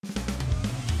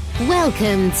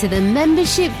Welcome to the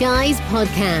Membership Guys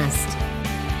podcast.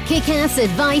 Kick-ass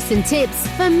advice and tips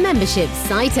for membership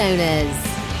site owners.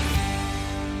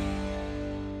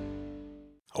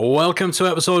 Welcome to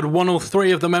episode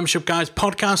 103 of the Membership Guys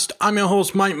podcast. I'm your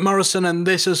host, Mike Morrison, and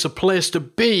this is a place to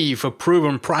be for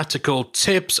proven practical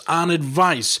tips and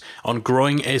advice on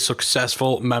growing a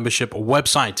successful membership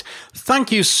website.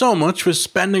 Thank you so much for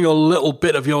spending a little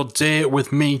bit of your day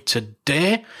with me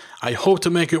today. I hope to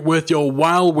make it worth your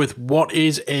while with what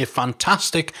is a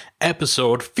fantastic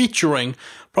episode featuring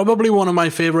probably one of my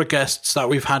favorite guests that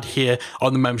we've had here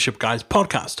on the Membership Guys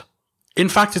podcast. In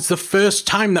fact, it's the first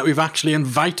time that we've actually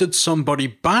invited somebody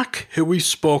back who we've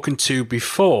spoken to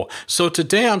before. So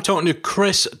today I'm talking to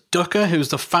Chris Ducker, who's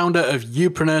the founder of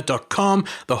Youpreneur.com,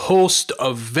 the host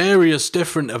of various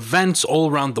different events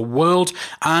all around the world,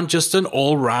 and just an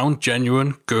all-round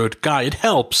genuine good guy. It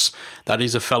helps that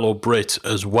he's a fellow Brit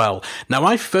as well. Now,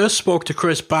 I first spoke to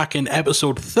Chris back in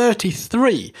episode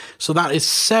 33, so that is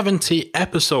 70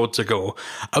 episodes ago,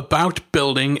 about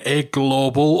building a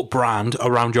global brand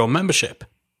around your membership.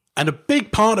 And a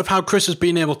big part of how Chris has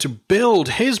been able to build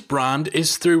his brand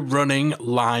is through running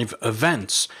live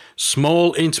events.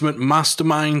 Small, intimate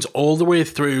masterminds all the way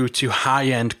through to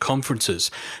high-end conferences.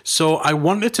 So I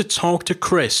wanted to talk to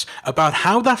Chris about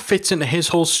how that fits into his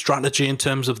whole strategy in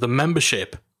terms of the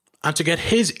membership, and to get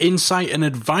his insight and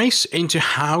advice into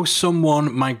how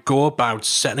someone might go about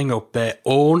setting up their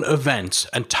own event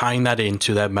and tying that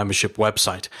into their membership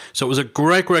website. So it was a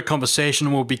great conversation,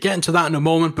 and we'll be getting to that in a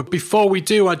moment. But before we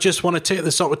do, I just want to take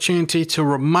this opportunity to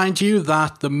remind you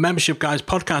that the Membership Guys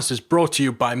podcast is brought to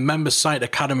you by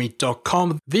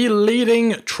MemberSiteAcademy.com, the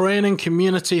leading training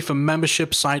community for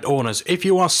membership site owners. If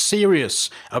you are serious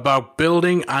about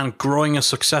building and growing a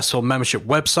successful membership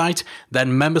website,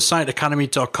 then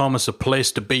MemberSiteAcademy.com is a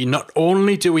place to be. Not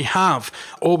only do we have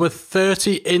over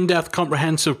 30 in-depth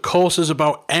comprehensive courses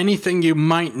about anything you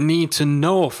might need to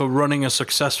know for running a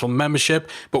successful membership,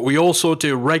 but we also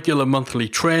do regular monthly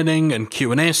training and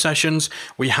Q&A sessions.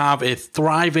 We have a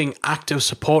thriving, active,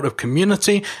 supportive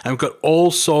community, and we've got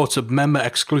all sorts of member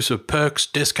exclusive perks,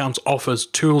 discounts, offers,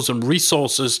 tools, and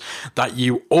resources that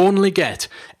you only get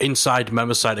inside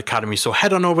MemberSite Academy. So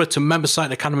head on over to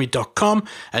MemberSiteAcademy.com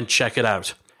and check it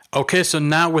out. Okay, so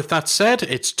now with that said,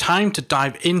 it's time to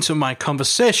dive into my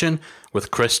conversation with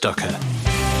Chris Ducker.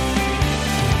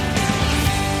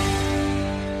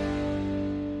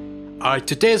 Alright,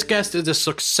 today's guest is a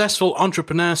successful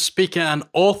entrepreneur, speaker, and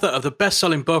author of the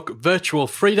best-selling book, Virtual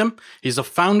Freedom. He's the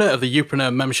founder of the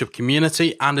Youpreneur membership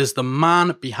community and is the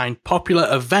man behind popular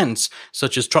events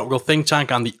such as Tropical Think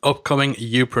Tank and the upcoming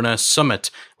Youpreneur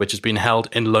Summit, which has been held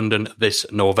in London this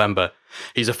November.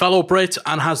 He's a fellow Brit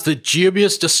and has the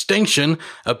dubious distinction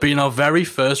of being our very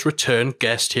first return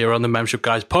guest here on the Membership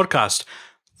Guys podcast.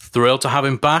 Thrilled to have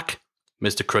him back,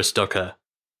 Mr. Chris Ducker.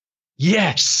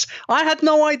 Yes, I had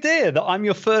no idea that I'm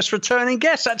your first returning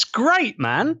guest. That's great,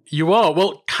 man. You are.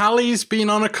 Well, Callie's been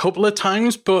on a couple of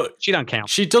times, but she don't count.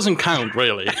 She doesn't count,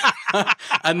 really.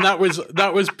 And that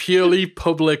was purely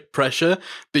public pressure,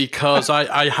 because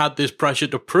I had this pressure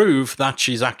to prove that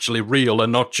she's actually real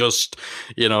and not just,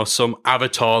 some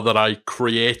avatar that I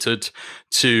created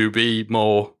to be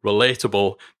more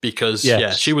relatable, because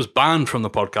she was banned from the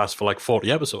podcast for like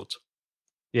 40 episodes.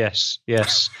 Yes,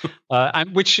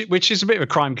 and which is a bit of a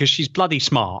crime, because she's bloody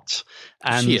smart,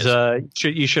 and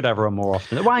you should have her on more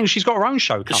often. Well, she's got her own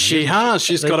show coming. She has.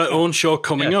 She's got her own show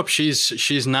coming up.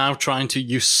 She's now trying to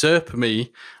usurp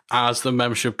me as the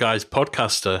Membership Guys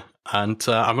podcaster, and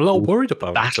I'm a little worried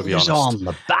about it, to be honest.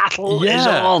 The battle is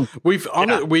on.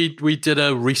 We did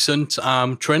a recent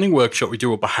training workshop. We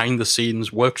do a behind the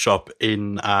scenes workshop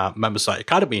in MemberSite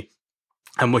Academy.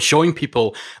 And we're showing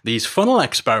people these funnel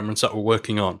experiments that we're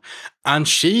working on. And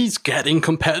she's getting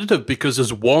competitive because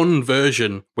there's one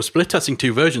version. We're split testing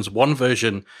two versions. One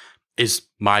version is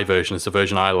my version. It's the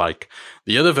version I like.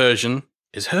 The other version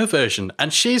is her version.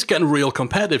 And she's getting real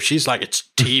competitive. She's like, it's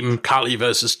Team Callie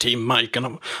versus Team Mike. And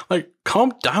I'm like,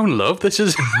 calm down, love. This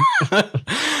is...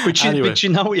 but you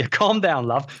know what? You calm down,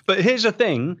 love. But here's the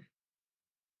thing.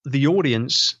 The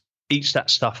audience eats that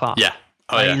stuff up. Yeah.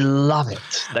 They love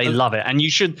it. They love it. And you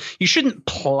shouldn't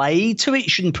play to it. You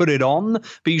shouldn't put it on,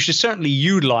 but you should certainly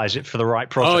utilize it for the right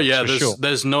project. Oh yeah,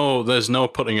 there's no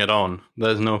putting it on.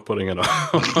 There's no putting it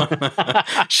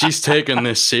on. She's taking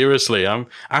this seriously. I'm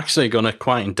actually going to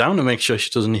quieten down to make sure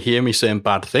she doesn't hear me saying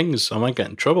bad things. I might get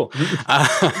in trouble.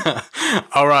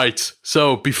 All right.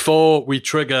 So before we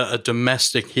trigger a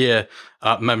domestic here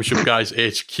at Membership Guys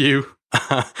HQ,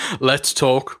 let's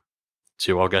talk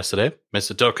to our guest today,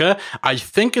 Mr. Ducker. I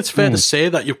think it's fair to say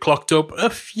that you've clocked up a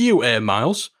few air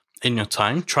miles in your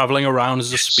time, traveling around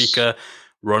as a speaker,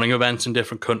 running events in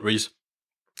different countries.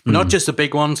 Not just the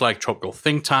big ones like Tropical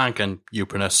Think Tank and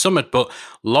Youpreneur Summit, but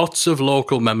lots of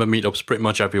local member meetups pretty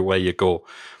much everywhere you go.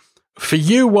 For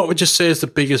you, what would you say is the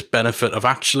biggest benefit of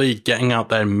actually getting out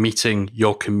there and meeting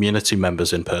your community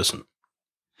members in person?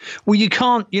 Well, you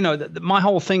can't, my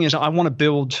whole thing is I want to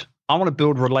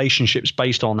build relationships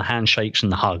based on the handshakes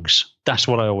and the hugs. That's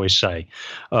what I always say.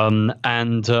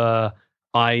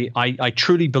 I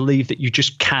truly believe that you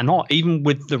just cannot, even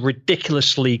with the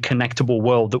ridiculously connectable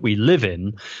world that we live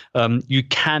in, you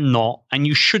cannot and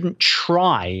you shouldn't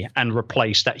try and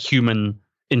replace that human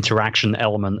interaction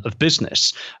element of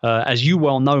business. As you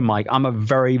well know, Mike, I'm a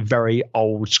very, very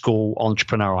old school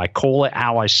entrepreneur. I call it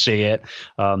how I see it.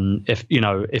 If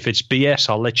it's BS,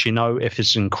 I'll let you know. If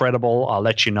it's incredible, I'll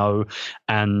let you know.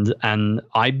 And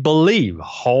I believe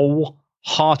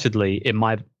wholeheartedly in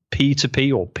my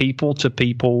P2P or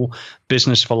people-to-people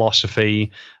business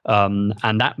philosophy.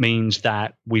 And that means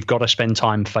that we've got to spend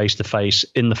time face-to-face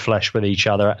in the flesh with each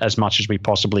other as much as we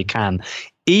possibly can.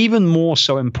 Even more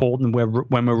so important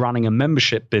when we're running a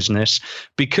membership business,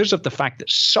 because of the fact that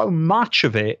so much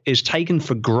of it is taken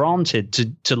for granted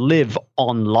to live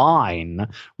online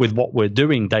with what we're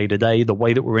doing day to day, the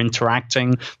way that we're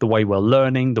interacting, the way we're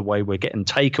learning, the way we're getting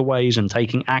takeaways and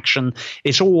taking action.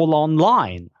 It's all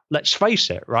online. Let's face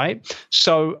it, right?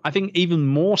 So I think even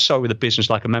more so with a business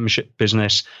like a membership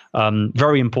business,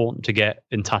 very important to get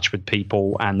in touch with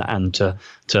people and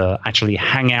to actually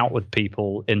hang out with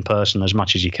people in person as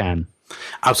much as you can.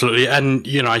 Absolutely. And,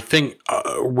 I think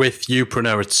with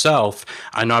Youpreneur itself,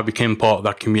 I know I became part of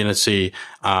that community,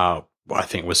 I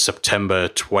think it was September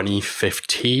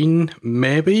 2015,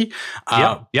 maybe.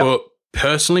 Yep. But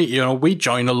personally, we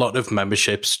join a lot of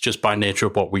memberships just by nature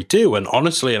of what we do. And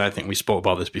honestly, and I think we spoke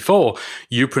about this before,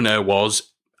 Youpreneur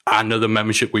was another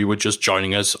membership we were just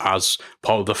joining us as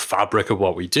part of the fabric of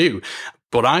what we do.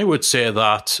 But I would say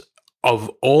that of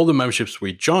all the memberships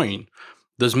we join,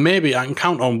 there's maybe, I can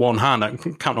count on one hand, I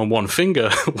can count on one finger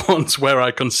once where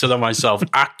I consider myself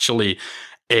actually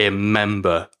a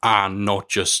member and not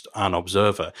just an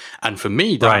observer. And for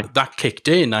me, that kicked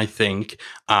in, I think,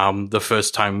 the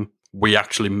first time we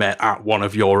actually met at one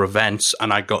of your events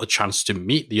and I got a chance to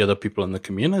meet the other people in the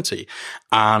community.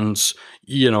 And,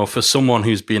 for someone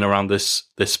who's been around this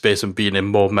space and been in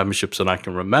more memberships than I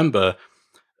can remember,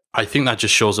 I think that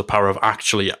just shows the power of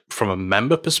actually, from a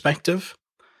member perspective,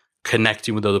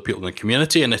 connecting with other people in the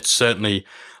community. And it certainly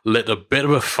lit a bit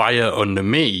of a fire under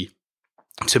me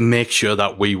to make sure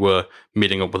that we were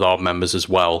meeting up with our members as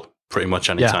well, pretty much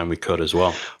anytime we could as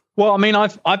well. Well, I mean,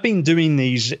 I've been doing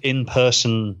these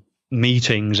in-person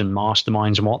meetings and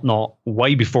masterminds and whatnot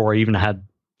way before I even had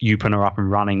Youpreneur up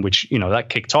and running, which, that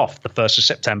kicked off the 1st of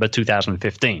September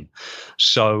 2015.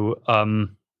 So,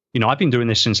 I've been doing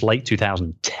this since late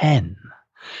 2010,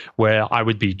 where I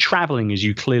would be traveling, as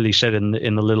you clearly said in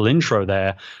the little intro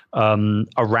there,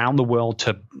 around the world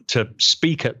to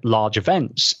speak at large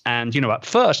events. And, at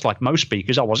first, like most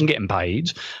speakers, I wasn't getting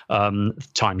paid.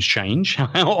 Times change,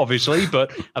 obviously.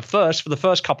 But at first, for the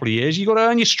first couple of years, you got to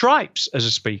earn your stripes as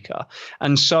a speaker.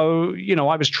 And so,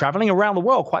 I was traveling around the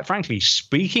world, quite frankly,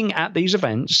 speaking at these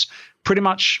events pretty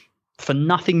much for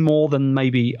nothing more than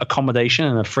maybe accommodation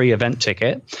and a free event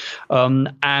ticket.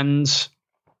 And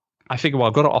I figure, well,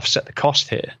 I've got to offset the cost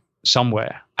here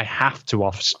somewhere. I have to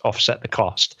offset the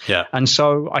cost. Yeah. And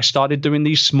so I started doing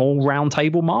these small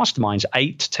roundtable masterminds,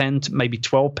 8 to 10 to maybe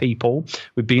 12 people.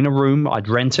 We'd be in a room. I'd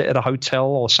rent it at a hotel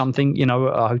or something,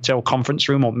 a hotel conference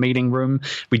room or meeting room.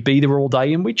 We'd be there all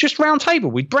day and we'd just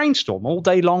roundtable. We'd brainstorm all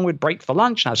day long. We'd break for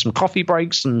lunch, have some coffee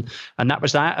breaks, and that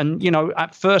was that. And,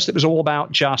 at first it was all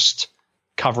about just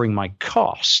covering my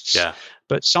costs. Yeah.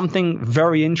 But something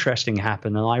very interesting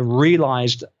happened, and I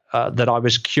realized that I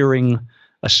was curing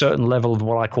a certain level of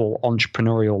what I call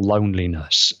entrepreneurial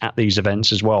loneliness at these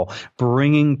events as well,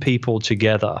 bringing people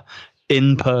together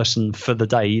in person for the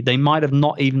day. They might have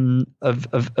not even have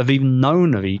even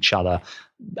known of each other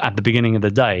at the beginning of the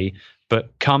day,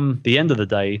 but come the end of the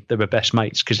day, they were best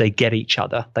mates because they get each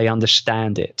other. They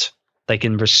understand it. They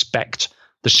can respect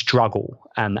the struggle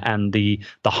and the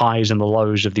highs and the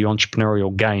lows of the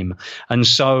entrepreneurial game. And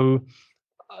so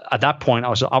at that point, I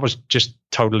was just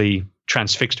totally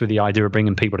transfixed with the idea of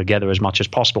bringing people together as much as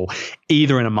possible,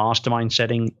 either in a mastermind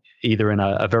setting, either in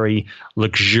a very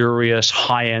luxurious,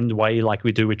 high-end way like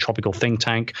we do with Tropical Think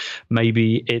Tank.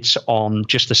 Maybe it's on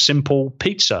just a simple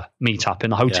pizza meetup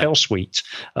in a hotel suite,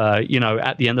 at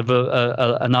the end of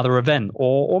another event.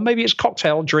 Or maybe it's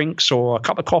cocktail drinks or a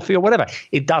cup of coffee or whatever.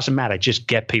 It doesn't matter. Just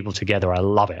get people together. I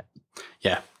love it.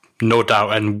 Yeah. no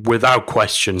doubt, and without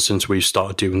question, since we've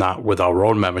started doing that with our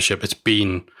own membership, it's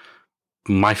been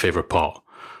my favorite part.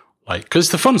 Like, because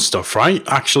the fun stuff, right?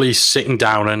 Actually sitting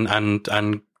down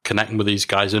and connecting with these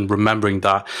guys and remembering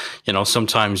that, you know,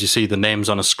 sometimes you see the names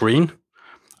on a screen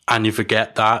and you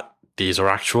forget that these are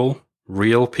actual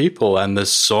real people, and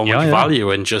there's so much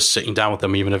value in just sitting down with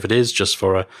them, even if it is just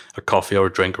for a coffee or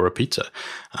a drink or a pizza.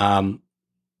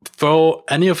 For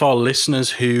any of our listeners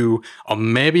who are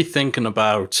maybe thinking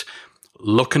about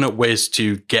looking at ways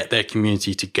to get their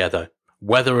community together,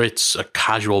 whether it's a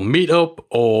casual meetup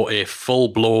or a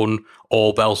full-blown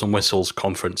all bells and whistles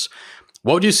conference,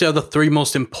 what would you say are the 3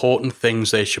 most important things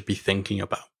they should be thinking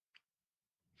about?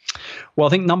 Well, I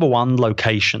think number one,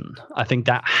 location. I think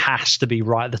that has to be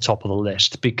right at the top of the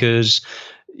list, because,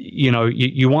 you know,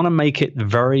 you want to make it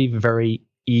very, very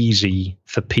easy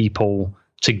for people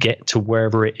to get to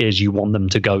wherever it is you want them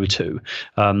to go to.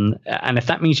 And if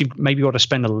that means you've maybe got to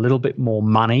spend a little bit more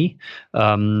money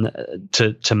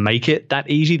to make it that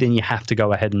easy, then you have to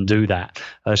go ahead and do that.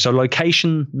 So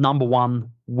location, number one,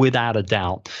 without a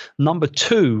doubt. Number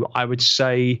two, I would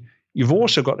say you've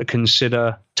also got to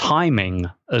consider timing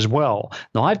as well.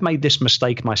 Now, I've made this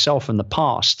mistake myself in the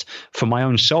past for my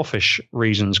own selfish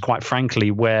reasons, quite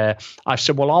frankly, where I've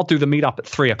said, well, I'll do the meetup at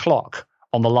 3:00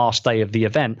 on the last day of the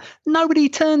event. Nobody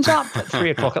turns up at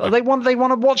 3:00. They want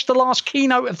to watch the last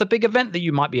keynote of the big event that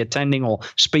you might be attending or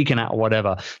speaking at or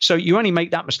whatever. So you only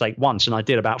make that mistake once, and I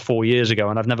did about 4 years ago,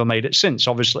 and I've never made it since,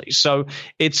 obviously. So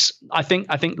I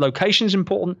think location's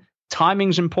important,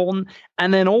 timing's important,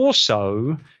 and then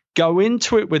also go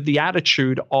into it with the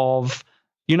attitude of,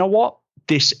 you know what,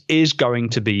 this is going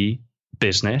to be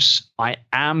business. I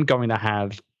am going to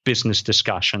have business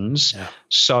discussions. Yeah.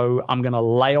 So I'm going to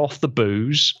lay off the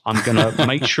booze. I'm going to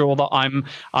make sure that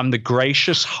I'm the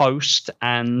gracious host,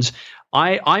 and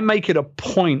I make it a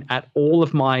point at all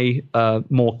of my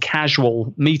more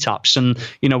casual meetups. And,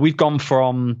 you know, we've gone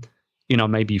from, you know,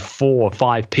 maybe 4 or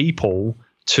 5 people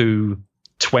to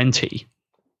 20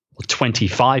 or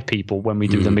 25 people when we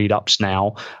do the meetups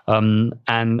now.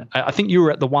 And I think you were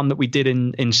at the one that we did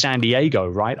in San Diego,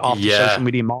 right? After Social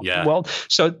Media Marketing World.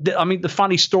 So, I mean, the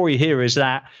funny story here is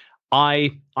that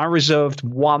I reserved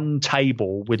one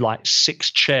table with like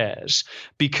 6 chairs,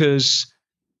 because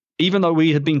even though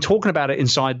we had been talking about it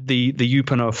inside the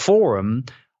Youpreneur forum,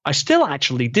 I still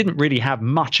actually didn't really have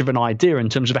much of an idea in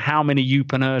terms of how many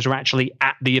Youpreneurs are actually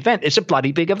at the event. It's a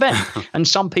bloody big event. And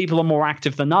some people are more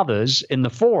active than others in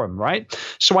the forum, right?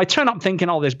 So I turn up thinking,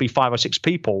 there's be 5 or 6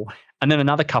 people. And then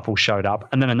another couple showed up,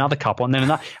 and then another couple, and then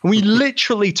another. And we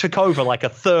literally took over like a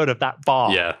third of that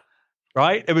bar. Yeah.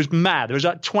 Right? It was mad. There was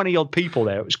like 20 odd people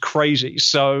there. It was crazy.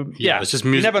 So it's just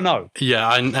you never know.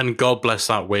 Yeah. And God bless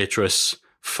that waitress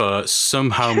for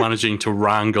somehow managing to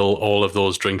wrangle all of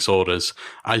those drinks orders.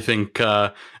 I think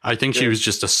she was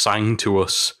just assigned to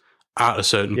us at a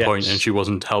certain point, and she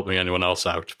wasn't helping anyone else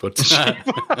out. But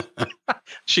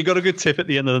she got a good tip at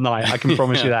the end of the night. I can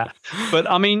promise you that. But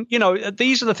I mean, you know,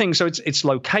 these are the things. So it's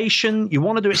location. You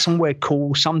want to do it somewhere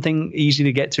cool, something easy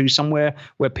to get to, somewhere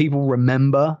where people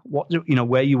remember what, you know,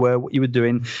 where you were, what you were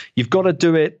doing. You've got to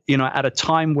do it, you know, at a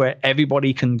time where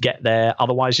everybody can get there.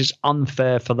 Otherwise, it's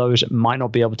unfair for those that might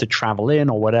not be able to travel in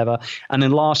or whatever. And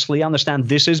then lastly, understand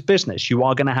this is business. You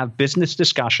are going to have business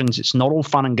discussions. It's not all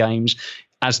fun and games.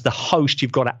 As the host,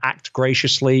 you've got to act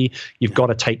graciously, you've got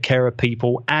to take care of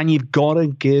people, and you've got to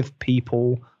give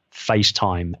people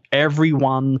FaceTime.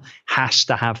 Everyone has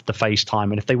to have the FaceTime.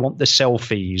 And if they want the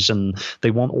selfies and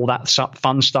they want all that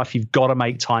fun stuff, you've got to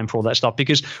make time for all that stuff,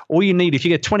 because all you need, if you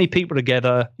get 20 people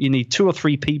together, you need 2 or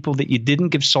 3 people that you didn't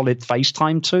give solid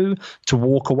FaceTime to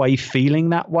walk away feeling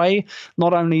that way.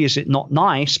 Not only is it not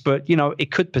nice, but, you know, it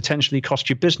could potentially cost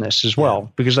you business as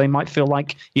well, because they might feel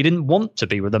like you didn't want to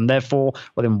be with them. Therefore,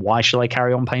 well, then why should I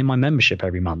carry on paying my membership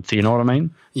every month? You know what I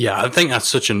mean? Yeah, I think that's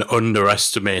such an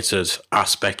underestimated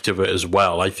aspect of it as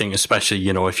well. I think especially,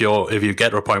 you know, if you get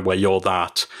to a point where you're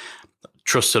that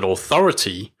trusted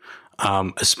authority,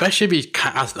 especially if you,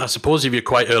 I suppose if you're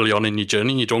quite early on in your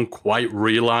journey, you don't quite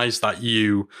realize that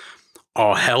you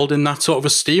are held in that sort of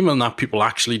esteem and that people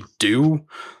actually do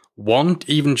want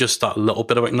even just that little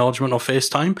bit of acknowledgement or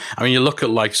FaceTime. I mean, you look at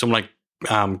like someone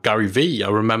like Gary Vee. I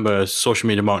remember Social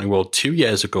Media Marketing World 2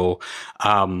 years ago.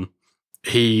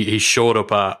 He showed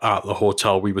up at the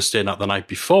hotel we were staying at the night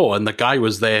before, and the guy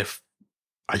was there,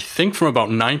 I think, from about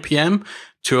 9 p.m.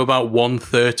 to about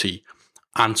 1:30,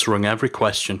 answering every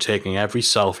question, taking every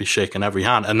selfie, shaking every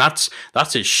hand. And that's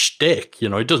his shtick. You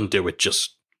know, he doesn't do it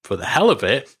just for the hell of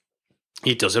it.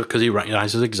 He does it because he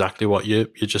recognizes exactly what you're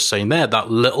just saying there. That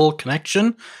little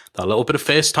connection, that little bit of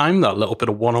FaceTime, that little bit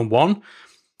of one-on-one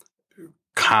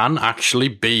can actually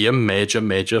be a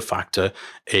major factor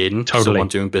in someone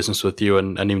doing business with you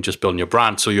and even just building your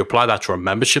brand. So you apply that to a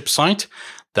membership site,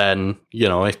 then,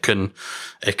 it can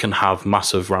have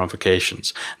massive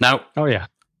ramifications. Now,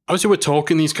 obviously we're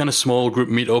talking these kind of small group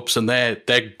meetups, and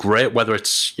they're great, whether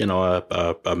it's,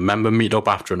 a member meetup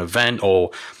after an event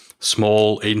or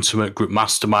small intimate group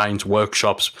masterminds,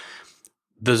 workshops.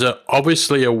 There's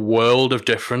obviously a world of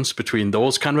difference between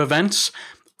those kind of events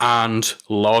and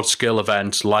large-scale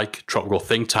events like Tropical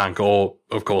Think Tank or,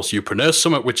 of course, Youpreneur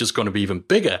Summit, which is going to be even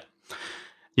bigger.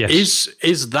 Yes.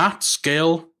 Is that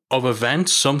scale of event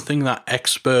something that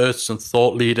experts and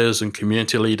thought leaders and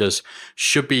community leaders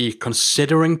should be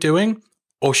considering doing,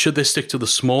 or should they stick to the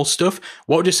small stuff?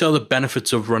 What would you say are the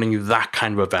benefits of running that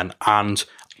kind of event, and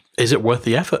is it worth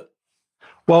the effort?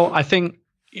 Well, I think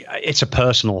it's a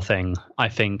personal thing, I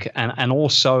think. And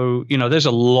also, there's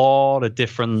a lot of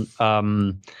different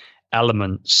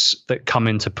elements that come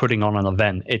into putting on an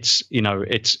event. It's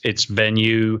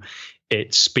venue,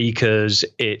 it's speakers,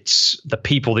 it's the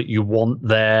people that you want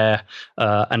there,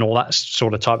 and all that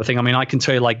sort of type of thing. I mean, I can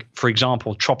tell you, like, for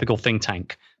example, Tropical Think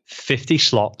Tank, 50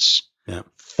 slots,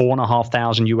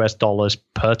 $4,500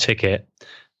 per ticket,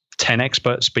 10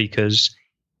 expert speakers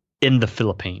in the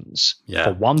Philippines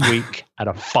for 1 week at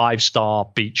a 5-star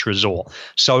beach resort.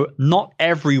 So not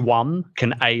everyone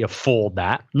can A, afford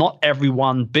that. Not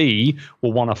everyone, B,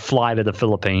 will want to fly to the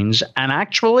Philippines. And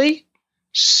actually,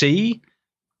 C,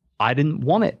 I didn't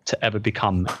want it to ever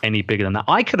become any bigger than that.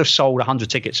 I could have sold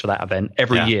 100 tickets for that event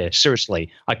every year.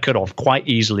 Seriously, I could have quite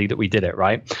easily that we did it,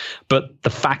 right? But the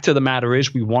fact of the matter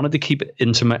is we wanted to keep it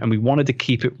intimate, and we wanted to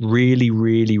keep it really,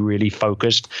 really, really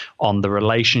focused on the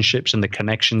relationships and the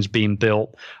connections being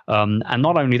built. And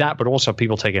not only that, but also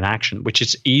people taking action, which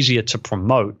is easier to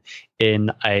promote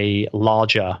in a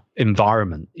larger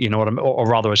environment, you know what I mean? Or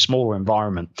rather a smaller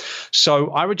environment. So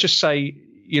I would just say,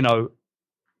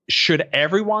 should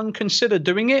everyone consider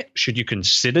doing it? Should you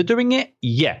consider doing it?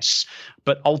 Yes.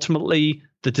 But ultimately,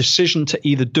 the decision to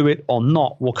either do it or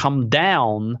not will come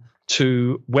down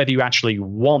to whether you actually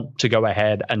want to go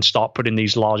ahead and start putting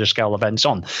these larger scale events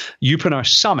on. Youpreneur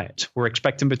Summit, we're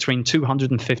expecting between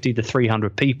 250 to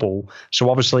 300 people. So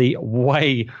obviously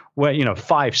way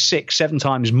 5, 6, 7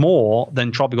 times more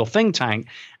than Tropical Think Tank.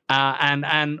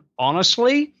 And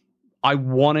honestly, I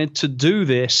wanted to do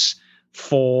this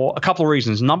for a couple of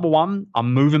reasons. Number one,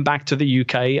 I'm moving back to the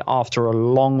UK after a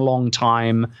long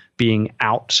time being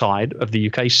outside of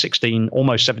the UK, 16,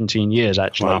 almost 17 years,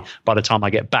 actually, by the time I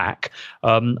get back.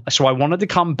 So I wanted to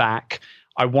come back.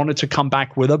 I wanted to come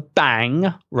back with a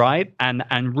bang, right?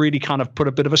 And really kind of put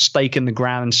a bit of a stake in the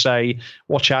ground and say,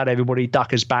 watch out, everybody,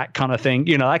 duck is back kind of thing,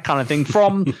 that kind of thing.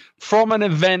 From an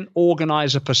event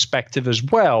organizer perspective as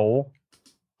well,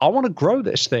 I want to grow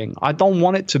this thing. I don't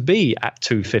want it to be at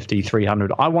 250,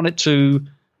 300. I want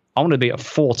to be at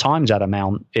 4 times that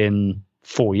amount in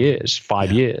 4 years,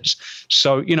 5 years.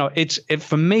 So,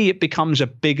 for me, it becomes a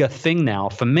bigger thing now.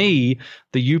 For me,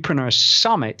 the Youpreneur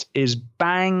Summit is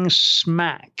bang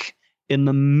smack in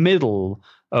the middle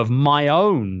of my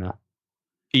own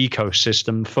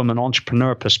ecosystem from an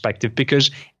entrepreneur perspective, because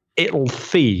it'll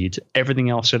feed everything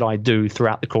else that I do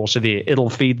throughout the course of the year. It'll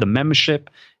feed the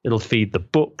membership. It'll feed the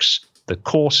books, the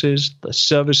courses, the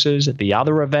services, the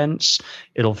other events.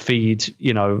 It'll feed,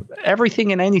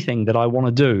 everything and anything that I want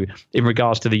to do in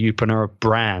regards to the Youpreneur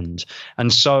brand.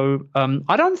 And so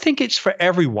I don't think it's for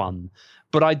everyone.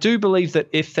 But I do believe that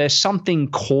if there's something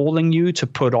calling you to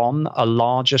put on a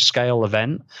larger scale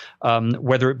event,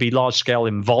 whether it be large scale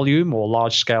in volume or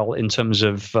large scale in terms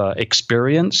of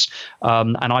experience,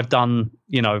 and I've done,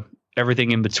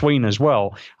 everything in between as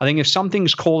well. I think if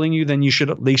something's calling you, then you should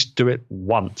at least do it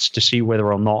once to see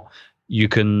whether or not you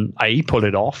can A, pull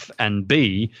it off, and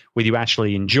B, whether you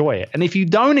actually enjoy it. And if you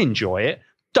don't enjoy it,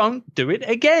 don't do it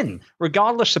again.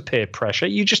 Regardless of peer pressure,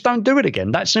 you just don't do it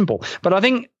again. That's simple. But I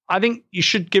think you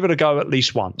should give it a go at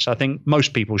least once. I think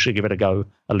most people should give it a go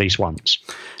at least once.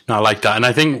 No, I like that. And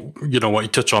I think, what you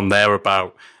touch on there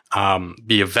about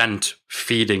the event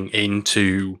feeding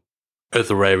into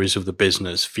other areas of the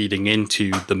business, feeding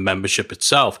into the membership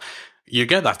itself. You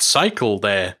get that cycle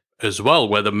there as well,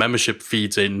 where the membership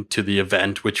feeds into the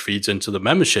event, which feeds into the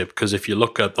membership. Because if you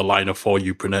look at the lineup for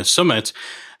Youpreneur Summit,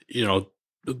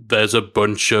 there's a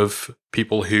bunch of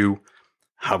people who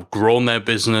have grown their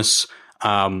business,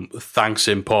 thanks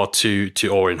in part to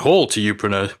or in whole to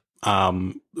Youpreneur,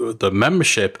 the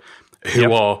membership,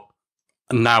 who are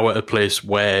now at a place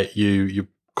where you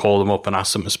call them up and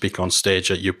ask them to speak on stage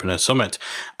at Youpreneur Summit.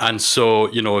 And so,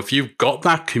 if you've got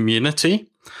that community,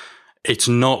 It's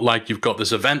not like you've got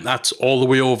this event that's all the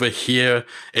way over here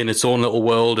in its own little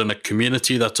world and a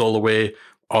community that's all the way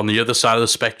on the other side of the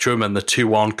spectrum, and the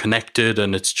two aren't connected.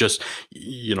 And it's just,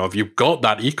 if you've got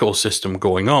that ecosystem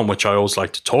going on, which I always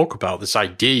like to talk about, this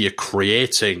idea you're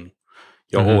creating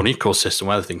your own ecosystem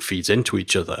where everything feeds into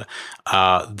each other,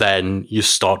 then you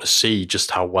start to see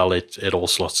just how well it all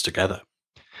slots together.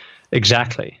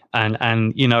 Exactly. And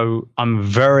I'm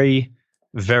very,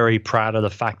 very proud of the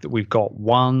fact that we've got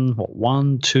 4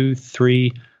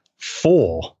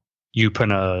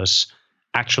 Youpreneurs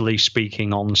actually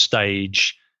speaking on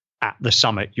stage at the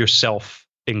summit, yourself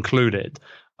included.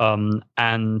 And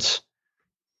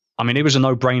I mean, it was a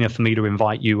no-brainer for me to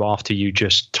invite you after you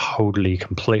just totally,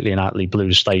 completely and utterly blew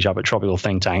the stage up at Tropical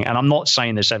Think Tank. And I'm not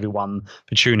saying this, everyone,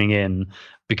 for tuning in,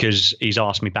 because he's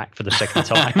asked me back for the second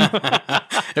time.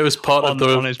 It was part on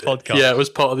his podcast. Yeah, it was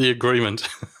part of the agreement.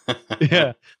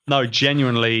 Yeah. No,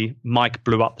 genuinely, Mike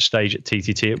blew up the stage at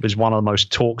TTT. It was one of the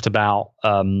most talked about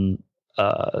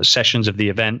sessions of the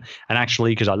event. And actually,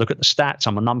 because I look at the stats,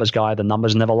 I'm a numbers guy, the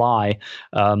numbers never lie.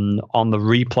 On the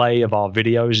replay of our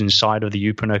videos inside of the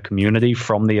Youpreneur community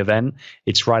from the event,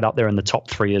 it's right up there in the top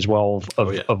 3 as well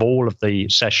of all of the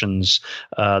sessions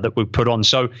that we put on.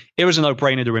 So it was a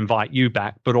no-brainer to invite you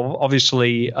back. But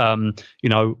obviously,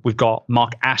 we've got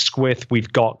Mark Asquith,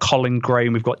 we've got Colin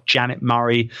Graham, we've got Janet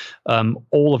Murray,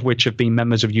 all of which have been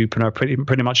members of Youpreneur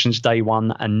pretty much since day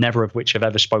one, and never of which have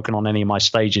ever spoken on any of my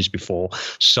stages before.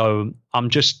 So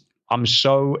I'm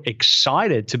so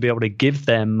excited to be able to give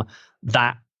them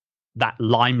that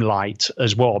limelight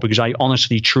as well, because I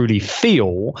honestly, truly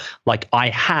feel like I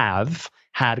have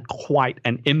had quite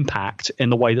an impact in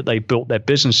the way that they built their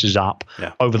businesses up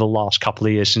over the last couple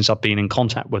of years since I've been in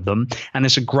contact with them. And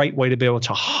it's a great way to be able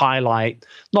to highlight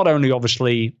not only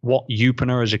obviously what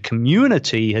Youpreneur as a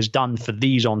community has done for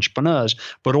these entrepreneurs,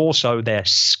 but also their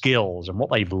skills and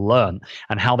what they've learned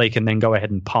and how they can then go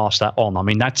ahead and pass that on. I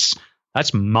mean, that's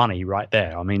money right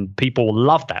there. I mean, people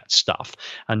love that stuff.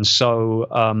 And so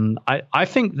I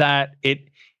think that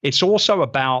it's also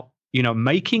about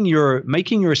making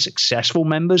your successful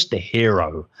members the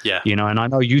hero. Yeah. And I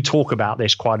know you talk about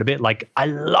this quite a bit. Like, I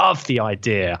love the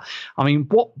idea. I mean,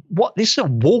 what this is a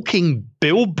walking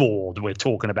billboard we're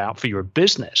talking about for your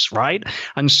business, right?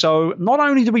 And so not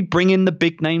only do we bring in the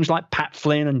big names like Pat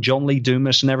Flynn and John Lee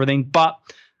Dumas and everything, but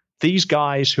these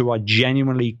guys who are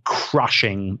genuinely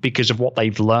crushing because of what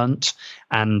they've learned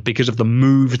and because of the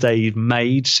move they've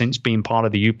made since being part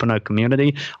of the Youpreneur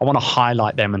community, I want to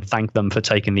highlight them and thank them for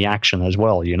taking the action as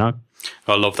well,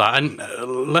 I love that. And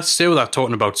let's stay with that,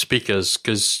 talking about speakers,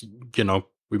 because,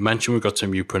 we mentioned we've got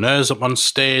some Youpreneurs up on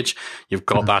stage. You've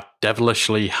got that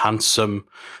devilishly handsome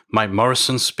Mike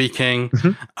Morrison speaking.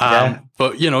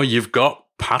 But, you've got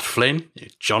Pat Flynn,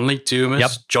 John Lee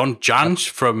Dumas, John Jansch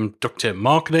from Duct Tape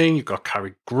Marketing. You've got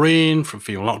Carrie Green from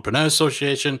Female Entrepreneur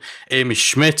Association, Amy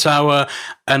Schmittauer,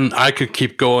 and I could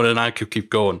keep going and I could keep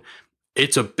going.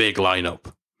 It's a big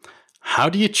lineup. How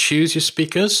do you choose your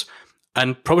speakers?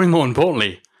 And probably more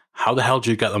importantly, how the hell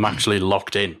do you get them actually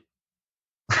locked in?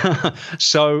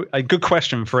 So a good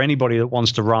question for anybody that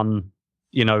wants to run,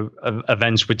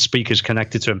 events with speakers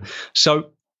connected to them. So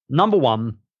number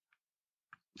one,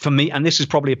 for me, and this is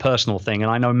probably a personal thing,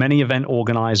 and I know many event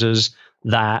organizers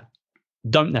that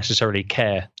don't necessarily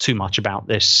care too much about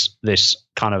this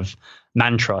kind of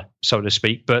mantra, so to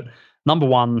speak. But number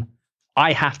one,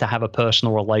 I have to have a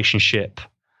personal relationship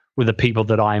with the people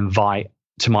that I invite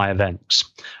to my events.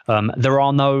 There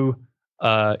are no,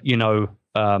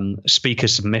 speaker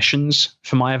submissions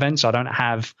for my events. I don't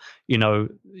have,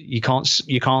 you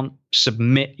can't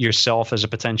submit yourself as a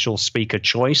potential speaker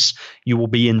choice. You will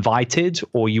be invited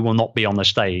or you will not be on the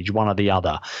stage, one or the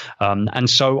other. And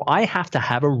so I have to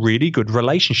have a really good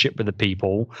relationship with the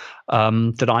people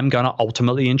that I'm going to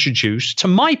ultimately introduce to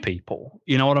my people.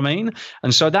 You know what I mean?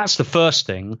 And so that's the first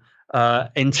thing.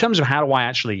 In terms of how do I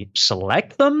actually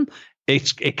select them,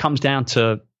 it comes down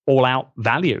to all out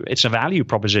value. It's a value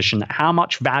proposition. How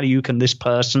much value can this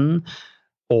person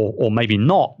or maybe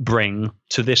not bring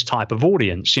to this type of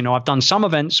audience? I've done some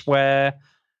events where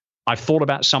I've thought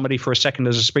about somebody for a second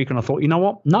as a speaker and I thought, you know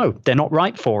what? No, they're not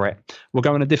right for it. We'll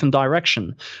go in a different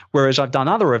direction. Whereas I've done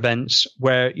other events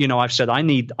where, I've said, I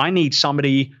need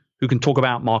somebody who can talk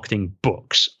about marketing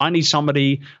books. I need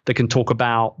somebody that can talk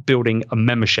about building a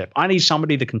membership. I need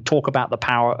somebody that can talk about the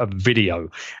power of video.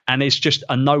 And it's just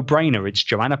a no-brainer. It's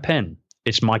Joanna Penn.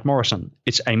 It's Mike Morrison.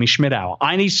 It's Amy Schmittauer.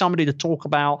 I need somebody to talk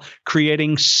about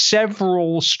creating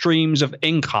several streams of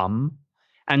income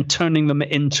and turning them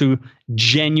into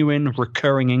genuine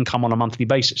recurring income on a monthly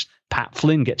basis. Pat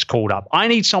Flynn gets called up. I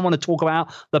need someone to talk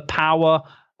about the power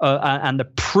and the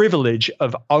privilege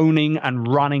of owning and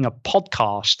running a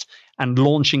podcast and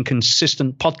launching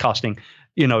consistent podcasting,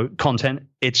 content,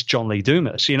 it's John Lee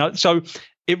Dumas, So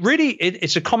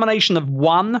it's a combination of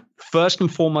one, first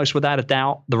and foremost, without a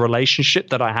doubt, the relationship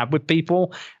that I have with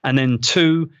people. And then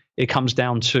two, it comes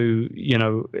down to,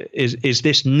 is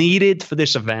this needed for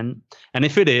this event? And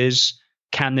if it is,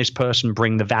 can this person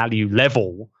bring the value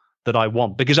level that I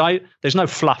want? Because there's no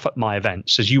fluff at my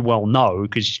events, as you well know,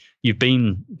 because you've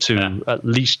been to at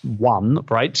least one,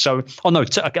 right? So,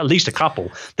 at least a couple.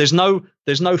 There's no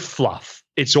fluff.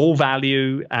 It's all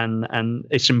value, and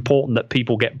it's important that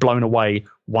people get blown away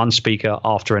one speaker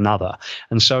after another.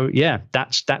 And so,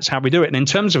 that's how we do it. And in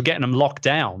terms of getting them locked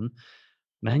down,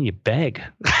 man, you beg.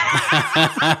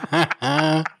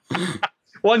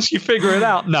 Once you figure it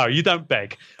out, no, you don't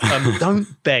beg. Don't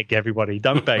beg, everybody.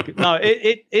 Don't beg. No,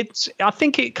 it's. I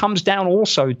think it comes down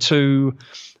also to,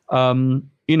 and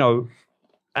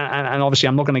obviously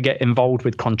I'm not going to get involved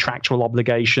with contractual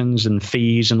obligations and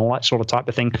fees and all that sort of type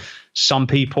of thing. Some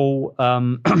people,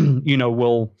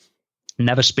 will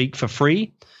never speak for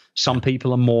free. Some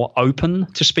people are more open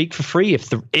to speak for free if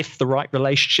the right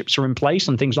relationships are in place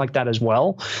and things like that as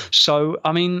well. So,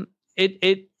 I mean,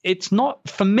 it's not,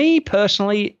 for me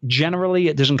personally, generally,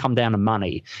 it doesn't come down to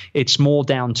money. It's more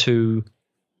down to,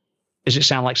 does it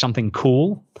sound like something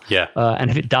cool? Yeah. And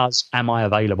if it does, am I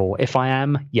available? If I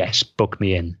am, yes, book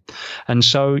me in. And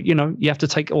so, you have to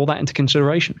take all that into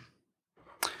consideration.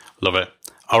 Love it.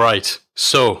 All right.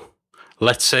 So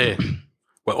let's say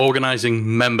we're organizing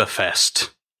MemberFest.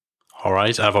 All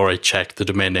right. I've already checked. The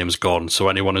domain name's gone. So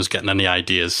anyone who's getting any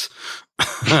ideas,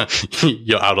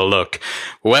 you're out of luck.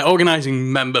 We're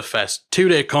organizing MemberFest,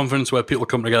 2-day conference where people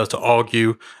come together to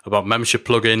argue about membership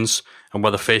plugins and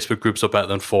whether Facebook groups are better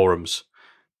than forums.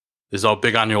 This is our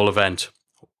big annual event.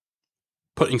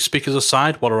 Putting speakers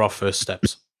aside, what are our first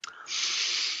steps?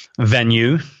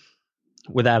 Venue,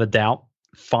 without a doubt.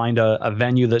 Find a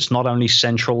venue that's not only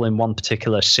central in one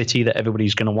particular city that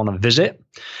everybody's going to want to visit,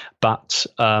 but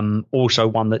also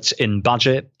one that's in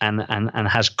budget and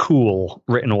has cool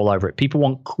written all over it. People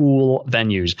want cool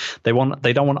venues.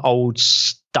 They don't want old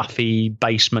stuffy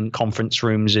basement conference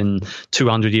rooms in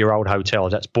 200-year-old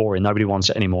hotels. That's boring. Nobody wants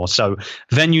it anymore. So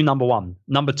venue number one.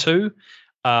 Number two,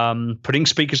 putting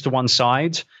speakers to one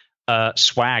side,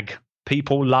 swag.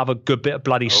 People love a good bit of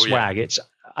bloody swag. Yeah.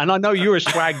 And I know you're a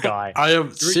swag guy. I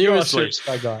am seriously.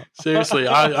 Swag guy. Seriously,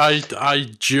 I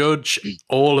judge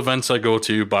all events I go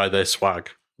to by their swag.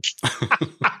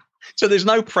 So there's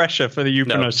no pressure for the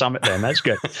Upreneur Summit then. That's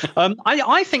good.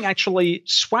 I think actually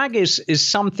swag is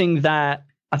something that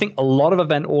I think a lot of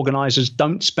event organizers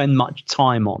don't spend much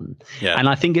time on. Yeah. And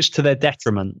I think it's to their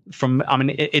detriment.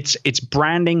 It's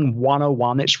branding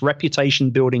 101. It's reputation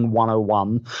building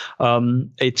 101.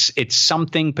 It's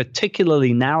something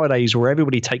particularly nowadays where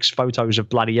everybody takes photos of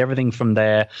bloody everything from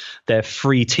their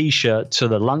free T-shirt to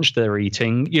the lunch they're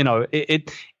eating.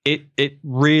 It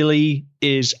really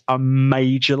is a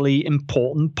majorly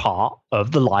important part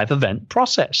of the live event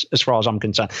process, as far as I'm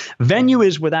concerned. Venue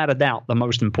is without a doubt the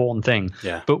most important thing.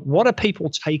 Yeah. But what are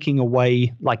people taking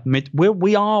away? Like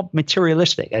we are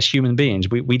materialistic as human beings.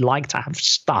 We like to have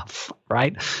stuff,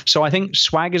 right? So I think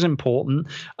swag is important.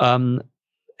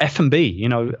 F&B,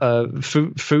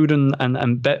 food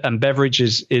and beverage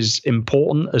is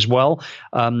important as well.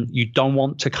 You don't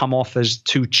want to come off as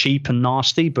too cheap and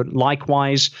nasty, but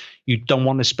likewise, you don't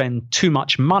want to spend too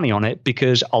much money on it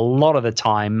because a lot of the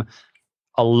time,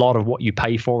 a lot of what you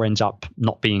pay for ends up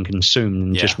not being consumed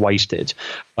and just wasted.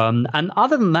 And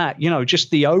other than that, just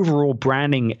the overall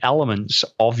branding elements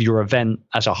of your event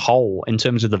as a whole in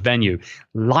terms of the venue,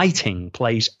 lighting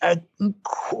plays an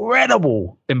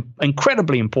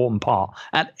incredibly important part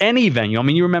at any venue. I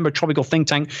mean, you remember Tropical Think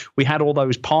Tank, we had all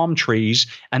those palm trees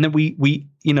and then we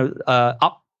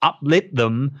uplit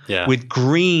them with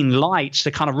green lights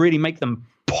to kind of really make them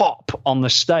pop on the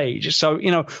stage. So,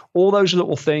 all those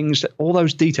little things, all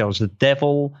those details, the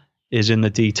devil is in the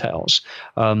details.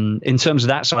 In terms of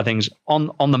that side of things,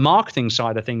 on the marketing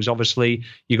side of things, obviously,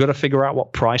 you got to figure out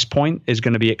what price point is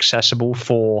going to be accessible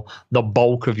for the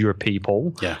bulk of your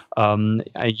people. Yeah.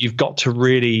 You've got to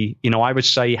really, I would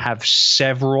say, have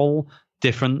several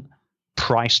different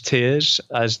price tiers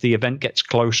as the event gets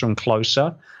closer and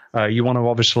closer. You want to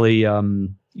obviously,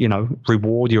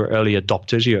 reward your early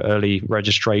adopters, your early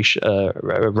registrants.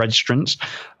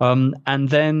 And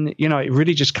then, it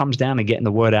really just comes down to getting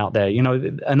the word out there.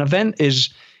 An event is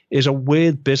a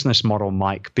weird business model,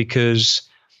 Mike, because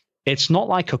it's not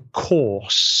like a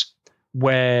course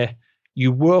where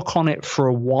you work on it for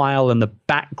a while in the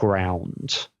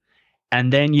background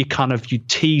and then you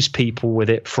tease people with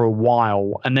it for a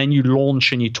while, and then you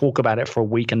launch and you talk about it for a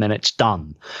week, and then it's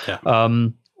done. Yeah.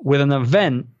 With an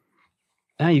event,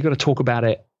 now you've got to talk about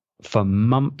it for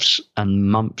months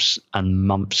and months and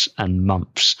months and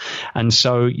months. And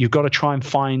so you've got to try and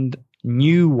find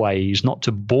new ways not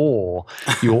to bore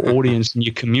your audience and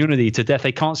your community to death.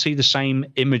 They can't see the same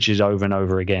images over and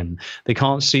over again. They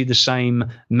can't see the same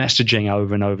messaging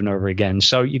over and over and over again.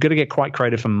 So you've got to get quite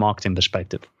creative from a marketing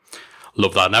perspective.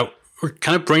 Love that. Now, we're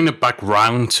kind of bringing it back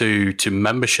round to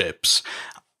memberships.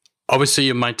 Obviously,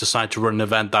 you might decide to run an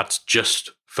event that's just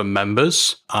for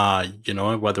members,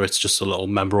 whether it's just a little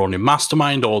member-only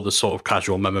mastermind or the sort of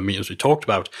casual member meetings we talked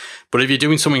about. But if you're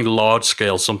doing something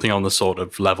large-scale, something on the sort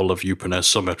of level of Youpreneur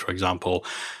Summit, for example,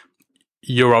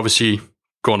 you're obviously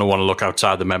going to want to look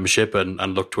outside the membership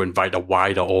and look to invite a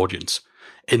wider audience.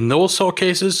 In those sort of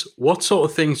cases, what sort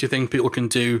of things do you think people can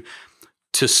do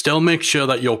to still make sure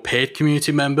that your paid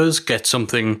community members get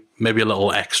something maybe a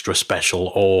little extra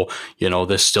special, or,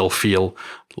 they still feel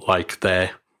like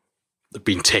they've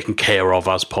been taken care of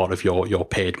as part of your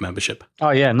paid membership? Oh,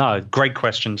 yeah, no, great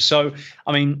question. So,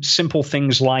 I mean, simple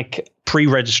things like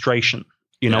pre-registration.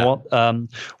 You know what?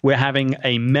 We're having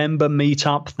a member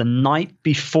meetup the night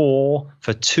before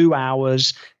for 2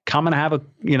 hours. Come and have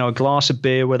a glass of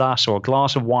beer with us or a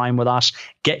glass of wine with us.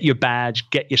 Get your badge,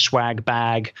 get your swag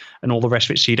bag, and all the rest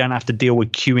of it, so you don't have to deal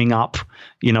with queuing up,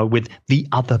 with the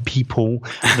other people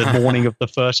the morning of the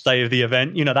first day of the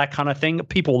event. That kind of thing.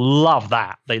 People love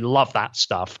that. They love that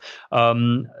stuff.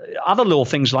 Other little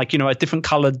things like a different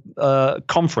colored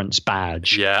conference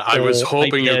badge. Yeah, I was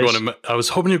hoping you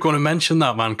were going to mention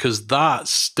that, man, because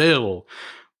that's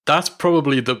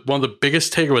probably one of the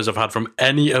biggest takeaways I've had from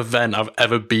any event I've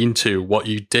ever been to. What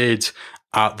you did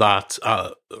at that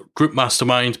group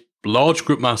mastermind, large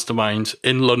group mastermind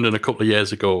in London a couple of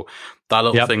years ago, that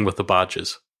little thing with the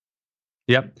badges.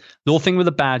 Yep. The little thing with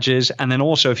the badges. And then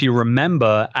also, if you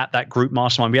remember, at that group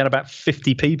mastermind, we had about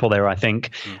 50 people there, I think.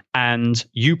 And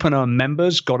Youpreneur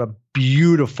members got a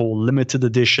beautiful limited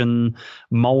edition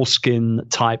Moleskine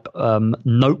type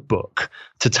notebook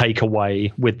to take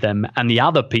away with them. And the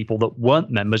other people that weren't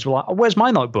members were like, "Oh, where's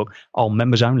my notebook?" "Oh,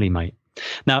 members only, mate."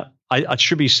 Now, I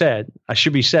should be said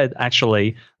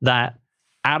actually that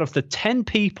out of the 10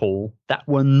 people that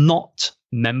were not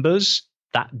members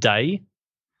that day,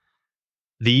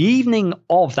 the evening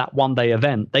of that one-day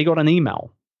event, they got an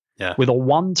email with a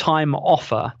one-time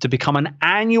offer to become an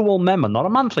annual member, not a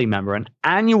monthly member, an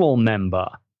annual member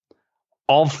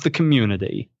of the